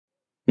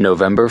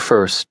November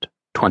 1st,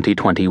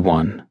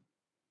 2021.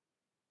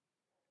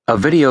 A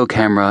video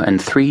camera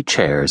and 3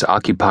 chairs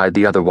occupied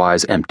the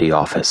otherwise empty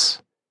office.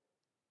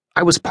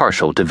 I was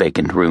partial to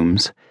vacant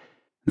rooms.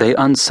 They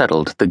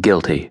unsettled the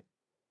guilty.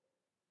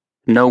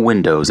 No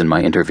windows in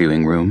my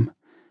interviewing room.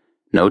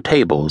 No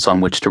tables on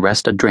which to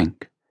rest a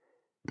drink.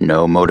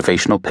 No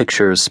motivational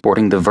pictures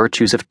sporting the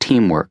virtues of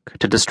teamwork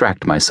to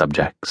distract my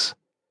subjects.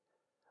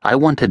 I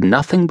wanted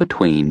nothing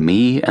between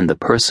me and the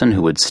person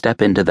who would step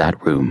into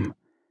that room.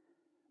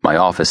 My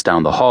office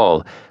down the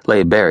hall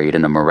lay buried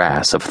in a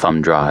morass of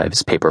thumb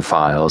drives, paper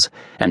files,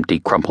 empty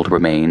crumpled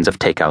remains of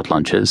takeout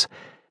lunches,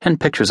 and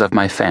pictures of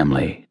my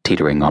family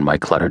teetering on my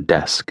cluttered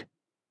desk.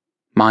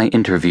 My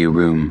interview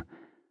room,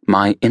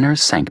 my inner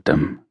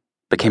sanctum,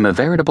 became a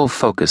veritable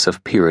focus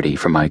of purity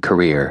for my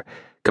career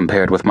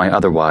compared with my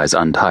otherwise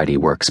untidy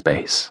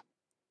workspace.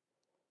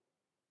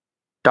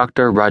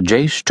 Dr.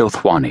 Rajesh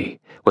Jothwani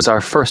was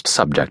our first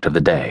subject of the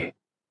day,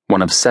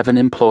 one of 7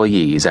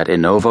 employees at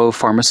Innovo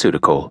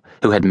Pharmaceutical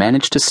who had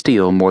managed to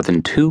steal more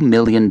than $2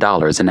 million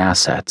in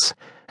assets,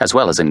 as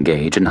well as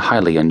engage in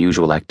highly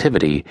unusual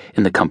activity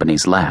in the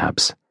company's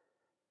labs.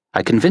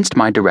 I convinced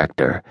my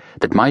director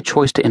that my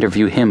choice to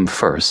interview him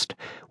first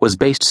was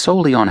based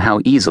solely on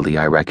how easily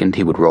I reckoned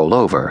he would roll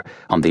over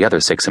on the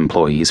other 6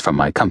 employees from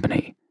my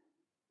company.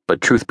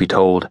 But truth be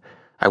told,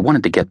 I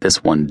wanted to get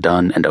this one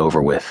done and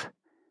over with.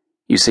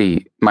 You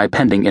see, my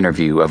pending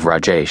interview of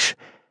Rajesh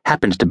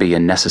happened to be a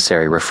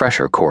necessary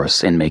refresher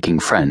course in making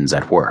friends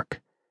at work.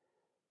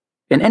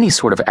 In any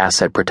sort of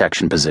asset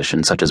protection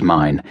position such as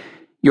mine,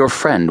 your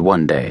friend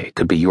one day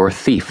could be your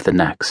thief the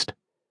next.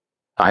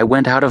 I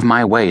went out of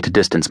my way to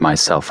distance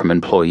myself from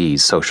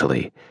employees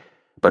socially,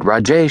 but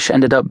Rajesh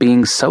ended up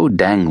being so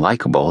dang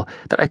likable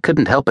that I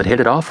couldn't help but hit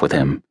it off with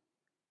him.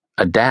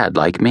 A dad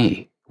like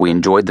me, we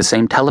enjoyed the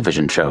same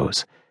television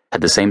shows,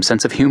 had the same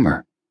sense of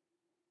humor.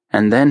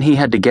 And then he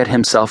had to get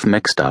himself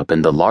mixed up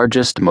in the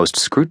largest, most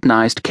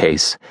scrutinized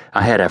case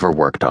I had ever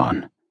worked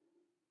on.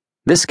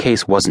 This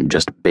case wasn't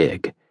just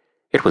big,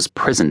 it was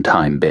prison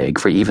time big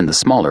for even the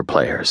smaller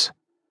players.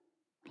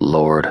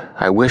 Lord,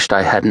 I wished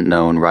I hadn't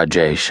known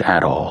Rajesh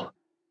at all.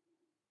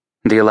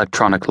 The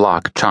electronic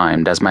lock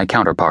chimed as my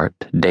counterpart,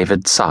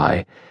 David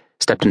Tsai,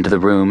 stepped into the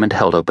room and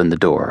held open the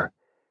door.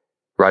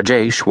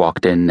 Rajesh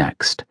walked in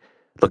next,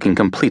 looking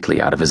completely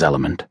out of his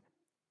element.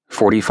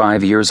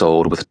 45 years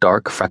old with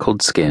dark,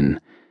 freckled skin,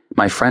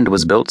 my friend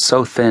was built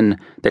so thin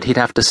that he'd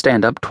have to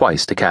stand up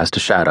twice to cast a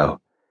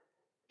shadow.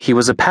 He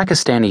was a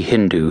Pakistani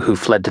Hindu who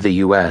fled to the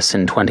U.S.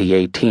 in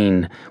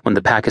 2018 when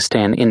the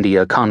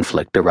Pakistan-India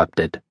conflict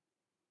erupted.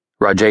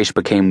 Rajesh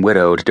became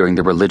widowed during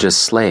the religious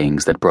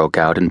slayings that broke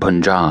out in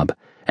Punjab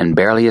and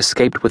barely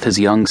escaped with his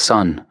young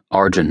son,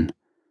 Arjun.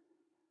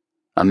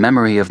 A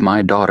memory of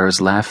my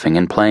daughters laughing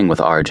and playing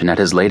with Arjun at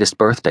his latest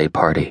birthday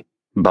party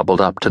bubbled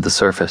up to the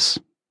surface.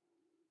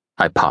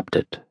 I popped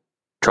it,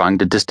 trying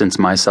to distance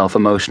myself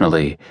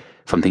emotionally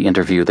from the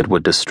interview that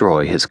would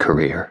destroy his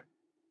career.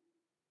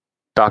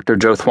 Dr.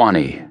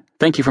 Jothwani,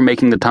 thank you for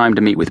making the time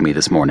to meet with me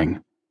this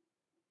morning.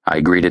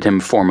 I greeted him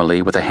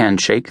formally with a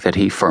handshake that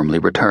he firmly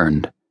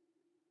returned.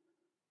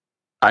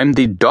 I'm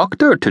the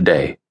doctor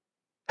today.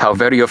 How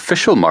very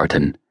official,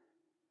 Martin.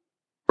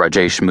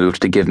 Rajesh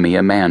moved to give me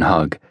a man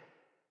hug.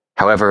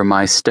 However,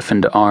 my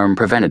stiffened arm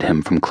prevented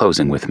him from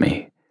closing with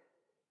me.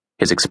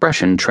 His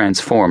expression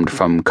transformed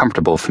from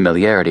comfortable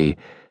familiarity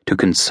to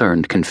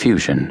concerned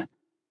confusion.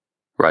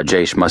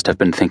 Rajesh must have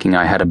been thinking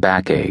I had a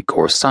backache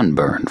or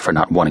sunburn for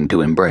not wanting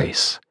to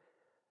embrace.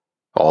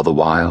 All the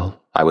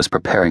while, I was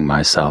preparing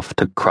myself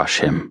to crush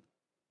him.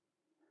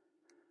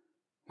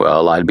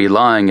 Well, I'd be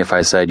lying if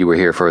I said you were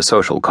here for a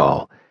social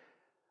call.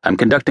 I'm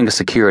conducting a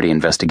security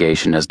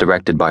investigation as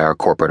directed by our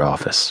corporate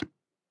office.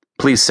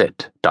 Please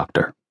sit,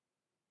 Doctor.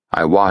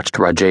 I watched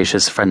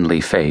Rajesh's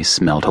friendly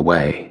face melt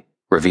away,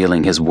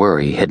 revealing his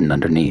worry hidden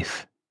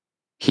underneath.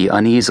 He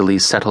uneasily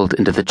settled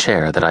into the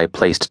chair that I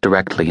placed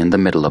directly in the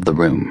middle of the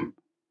room.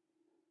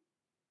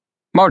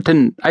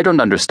 Martin, I don't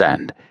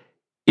understand.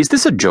 Is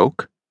this a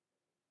joke?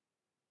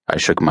 I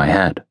shook my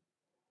head.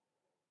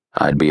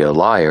 I'd be a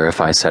liar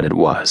if I said it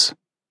was.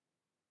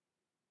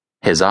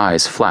 His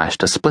eyes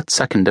flashed a split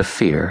second of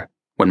fear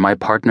when my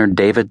partner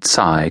David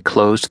Tsai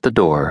closed the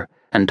door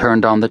and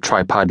turned on the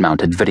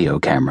tripod-mounted video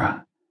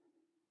camera.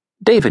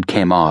 David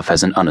came off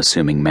as an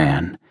unassuming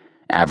man,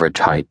 average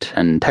height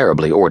and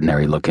terribly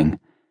ordinary looking.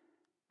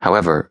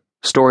 However,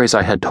 stories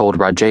I had told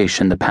Rajesh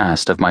in the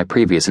past of my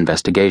previous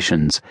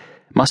investigations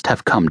must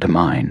have come to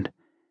mind.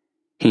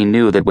 He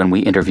knew that when we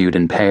interviewed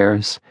in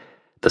pairs,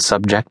 the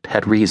subject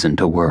had reason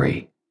to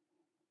worry.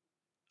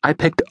 I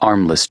picked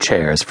armless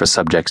chairs for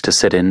subjects to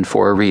sit in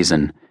for a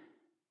reason.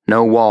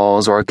 No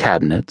walls or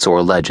cabinets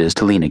or ledges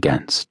to lean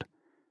against.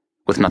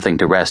 With nothing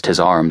to rest his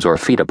arms or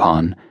feet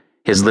upon,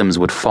 his limbs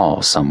would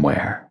fall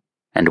somewhere,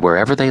 and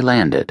wherever they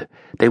landed,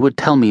 they would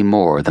tell me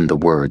more than the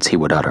words he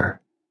would utter.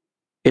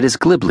 It is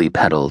glibly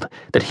peddled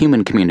that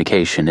human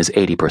communication is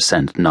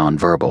 80%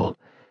 nonverbal,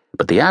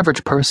 but the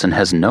average person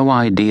has no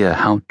idea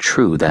how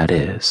true that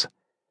is.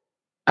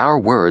 Our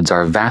words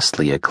are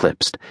vastly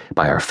eclipsed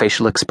by our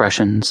facial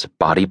expressions,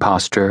 body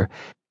posture,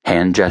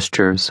 hand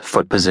gestures,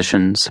 foot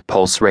positions,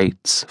 pulse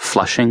rates,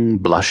 flushing,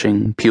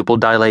 blushing, pupil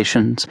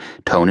dilations,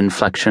 tone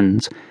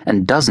inflections,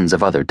 and dozens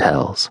of other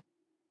tells.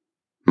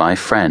 My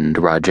friend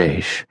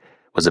Rajesh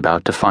was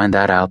about to find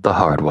that out the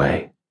hard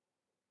way.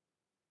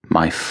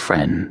 My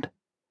friend.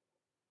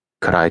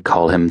 Could I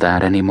call him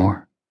that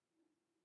anymore?